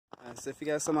So if you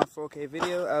guys saw my 4K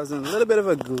video, I was in a little bit of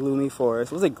a gloomy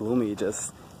forest. It wasn't gloomy,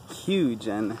 just huge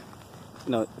and,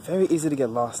 you know, very easy to get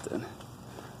lost in.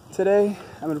 Today,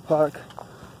 I'm in a park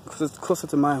closer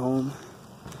to my home,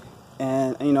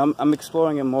 and you know, I'm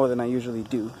exploring it more than I usually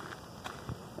do.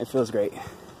 It feels great.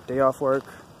 Day off work,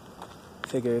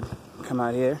 figured come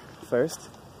out here first,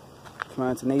 come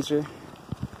out into nature,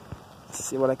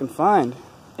 see what I can find.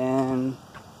 And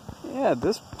yeah,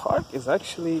 this park is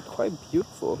actually quite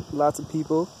beautiful. Lots of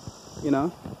people, you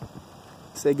know,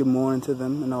 say good morning to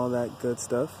them and all that good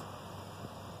stuff.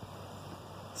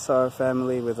 Saw a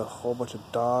family with a whole bunch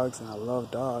of dogs, and I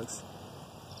love dogs.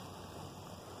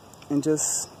 And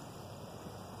just,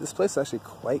 this place is actually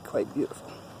quite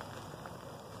beautiful.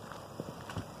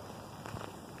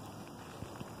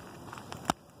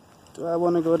 Do I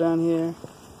want to go down here?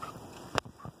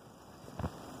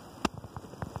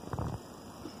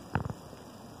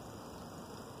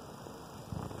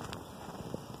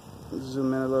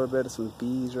 Zoom in a little bit. There's some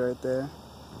bees right there.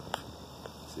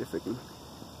 See if we can.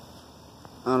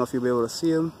 I don't know if you'll be able to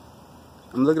see them.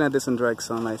 I'm looking at this in direct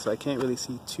sunlight, so I can't really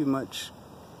see too much.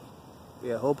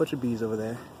 Yeah, a whole bunch of bees over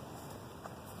there.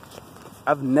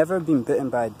 I've never been bitten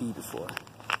by a bee before.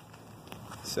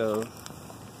 So,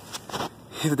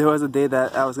 if there was a day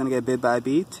that I was gonna get bit by a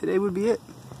bee, today would be it.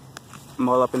 I'm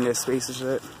all up in their space and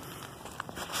shit.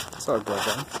 It's all good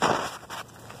though.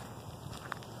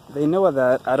 They know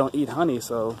that I don't eat honey,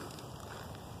 so,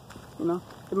 you know,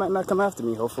 they might not come after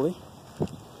me, hopefully.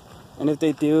 And if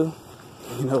they do,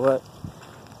 you know what?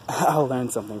 I'll learn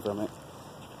something from it.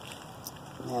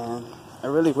 Man, I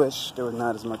really wish there was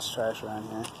not as much trash around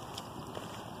here.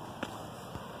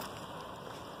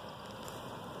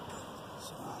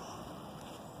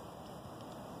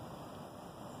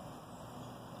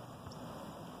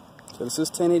 So this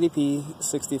is 1080p,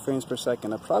 60 frames per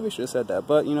second. I probably should have said that,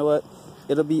 but you know what?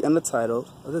 It'll be in the title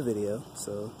of the video,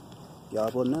 so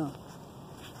y'all will know.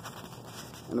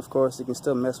 And of course, you can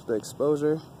still mess with the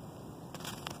exposure.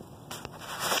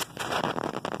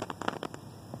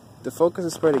 The focus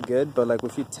is pretty good, but like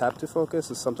if you tap to focus,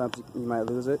 so sometimes you might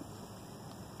lose it.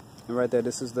 And right there,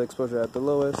 this is the exposure at the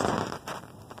lowest.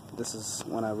 This is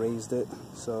when I raised it.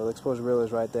 So the exposure wheel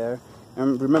is right there.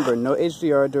 And remember, no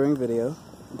HDR during video,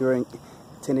 during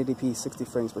 1080p 60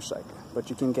 frames per second. But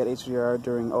you can get HDR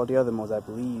during all the other modes, I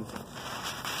believe.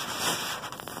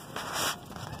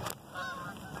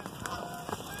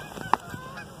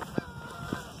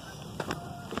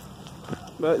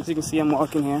 But as you can see, I'm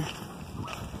walking here.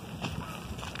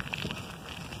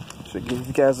 Should give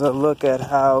you guys a look at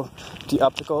how the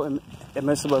optical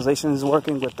image stabilization is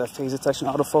working with the phase detection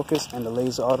autofocus and the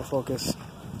laser autofocus.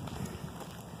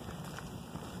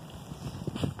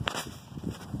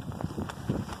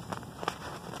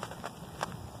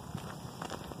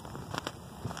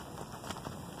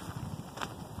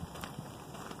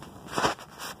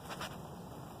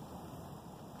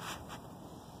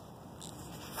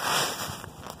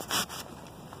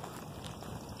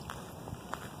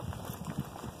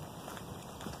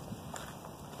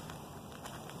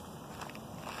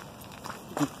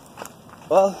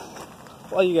 Well,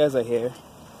 while you guys are here,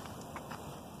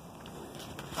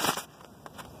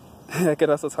 I could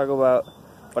also talk about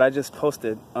what I just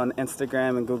posted on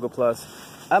Instagram and Google+.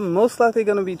 I'm most likely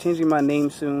going to be changing my name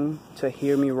soon to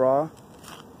Hear Me Raw,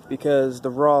 because the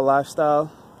raw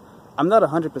lifestyle, I'm not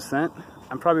 100%.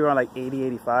 I'm probably around like 80,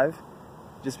 85,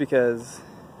 just because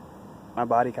my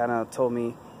body kind of told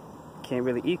me can't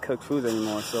really eat cooked foods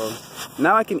anymore. So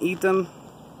now I can eat them,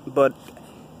 but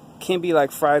can't be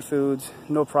like fried foods,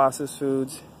 no processed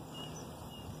foods.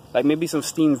 Like maybe some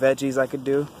steamed veggies I could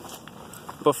do.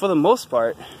 But for the most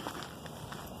part,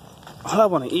 all I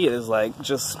want to eat is like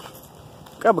just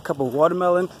grab a cup of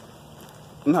watermelon.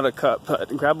 Not a cup,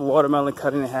 but grab a watermelon,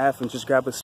 cut it in half, and just grab a